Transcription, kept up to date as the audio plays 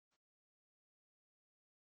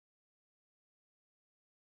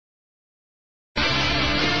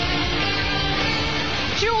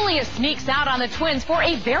Julia sneaks out on the twins for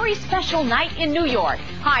a very special night in New York.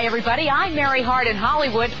 Hi, everybody. I'm Mary Hart in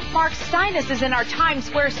Hollywood. Mark Steinus is in our Times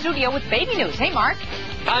Square studio with baby news. Hey, Mark.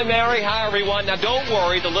 Hi, Mary. Hi, everyone. Now, don't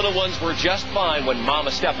worry. The little ones were just fine when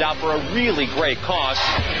Mama stepped out for a really great cause.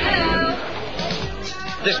 Hello.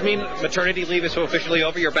 Does this mean maternity leave is officially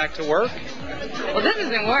over? You're back to work? Well, this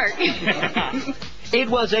doesn't work. It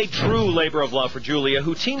was a true labor of love for Julia,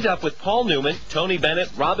 who teamed up with Paul Newman, Tony Bennett,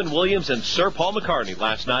 Robin Williams, and Sir Paul McCartney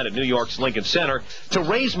last night at New York's Lincoln Center to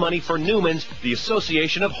raise money for Newman's, the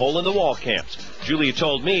Association of Hole-in-the-Wall Camps. Julia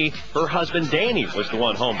told me her husband Danny was the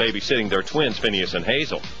one home babysitting their twins, Phineas and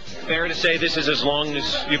Hazel. Fair to say this is as long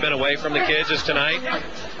as you've been away from the kids as tonight?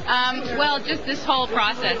 Well, just this whole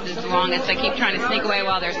process is the longest. I keep trying to sneak away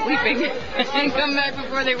while they're sleeping and come back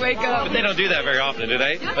before they wake up. But they don't do that very often, do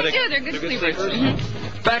they? No, they do. They're good sleepers.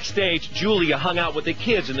 Mm-hmm. Backstage, Julia hung out with the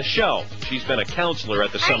kids in the show. She's been a counselor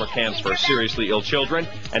at the summer camps for seriously ill children,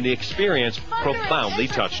 and the experience profoundly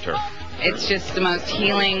touched her. It's just the most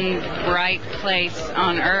healing, bright place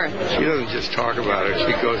on earth. She doesn't just talk about it.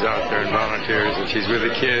 She goes out there and volunteers, and she's with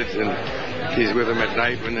the kids, and she's with them at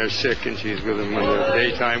night when they're sick, and she's with them in the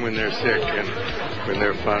daytime when they're sick and when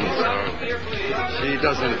they're fun. So she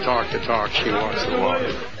doesn't talk the talk. She walks the walk.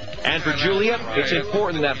 And for Julia, it's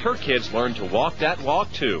important that her kids learn to walk that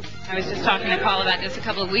walk, too. I was just talking to Paul about this a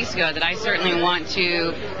couple of weeks ago, that I certainly want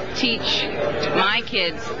to teach my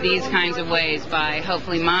kids these kinds of ways by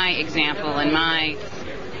hopefully my example and my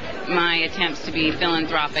attempts to be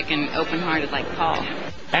philanthropic and open-hearted like Paul.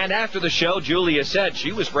 And after the show, Julia said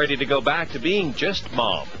she was ready to go back to being just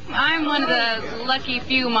mom. I'm one of the lucky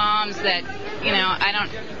few moms that, I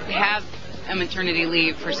don't have a maternity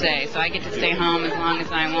leave per se, so I get to stay home as long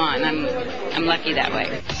as I want, and I'm lucky that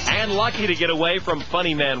way. And lucky to get away from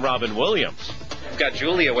funny man Robin Williams. Got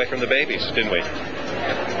Julia away from the babies, didn't we?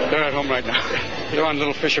 They're at home right now. They're on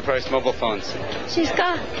little Fisher-Price mobile phones. She's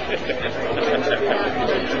gone.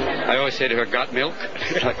 I always say to her, got milk?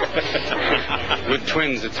 With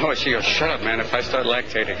twins, it's always, she goes, shut up, man, if I start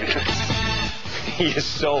lactating. He is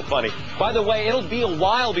so funny. By the way, it'll be a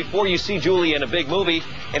while before you see Julia in a big movie.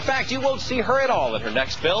 In fact, you won't see her at all in her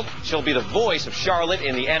next film. She'll be the voice of Charlotte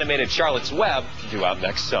in the animated Charlotte's Web, due out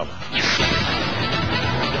next summer.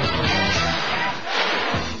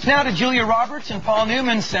 Now to Julia Roberts and Paul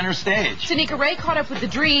Newman center stage. Tanika Ray caught up with the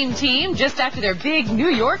Dream Team just after their big New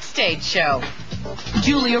York stage show.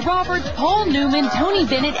 Julia Roberts, Paul Newman, Tony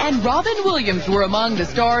Bennett, and Robin Williams were among the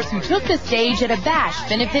stars who took the stage at a bash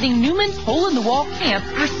benefiting Newman's Hole-in-the-Wall camp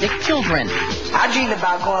for sick children. I dreamed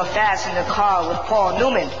about going fast in the car with Paul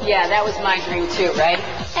Newman. Yeah, that was my dream too, right?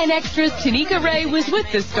 And extras Tanika Ray was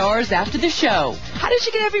with the stars after the show. How did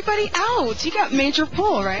you get everybody out? You got major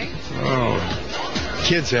pull, right? Oh,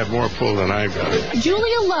 kids have more pull than I've got.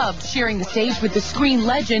 Julia loved sharing the stage with the screen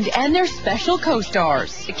legend and their special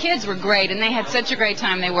co-stars. The kids were great, and they had such a great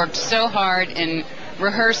time. They worked so hard in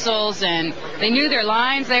rehearsals, and they knew their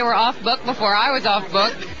lines. They were off book before I was off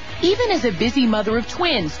book. Even as a busy mother of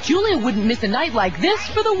twins, Julia wouldn't miss a night like this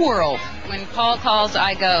for the world. When Paul calls,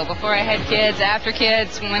 I go. Before I had kids, after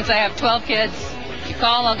kids, once I have 12 kids, you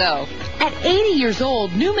call, I'll go. At 80 years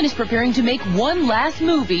old, Newman is preparing to make one last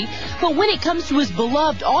movie, but when it comes to his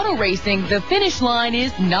beloved auto racing, the finish line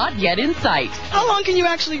is not yet in sight. How long can you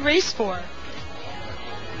actually race for?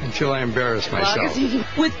 Until I embarrass myself.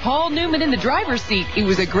 With Paul Newman in the driver's seat, it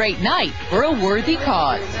was a great night for a worthy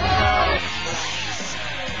cause.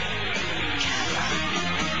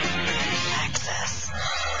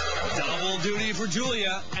 Double duty for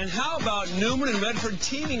Julia. And how about Newman and Redford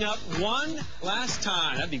teaming up one last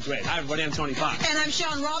time? That'd be great. Hi, everybody. I'm Tony Fox. And I'm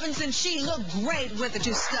Sean Robinson. She looked great with the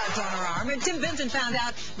two studs on her arm. And Tim Vincent found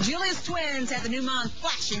out Julia's twins had the new mom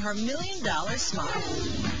flashing her $1 million smile.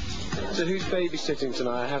 So who's babysitting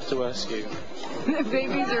tonight? I have to ask you. The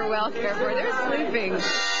babies are well cared for. They're sleeping.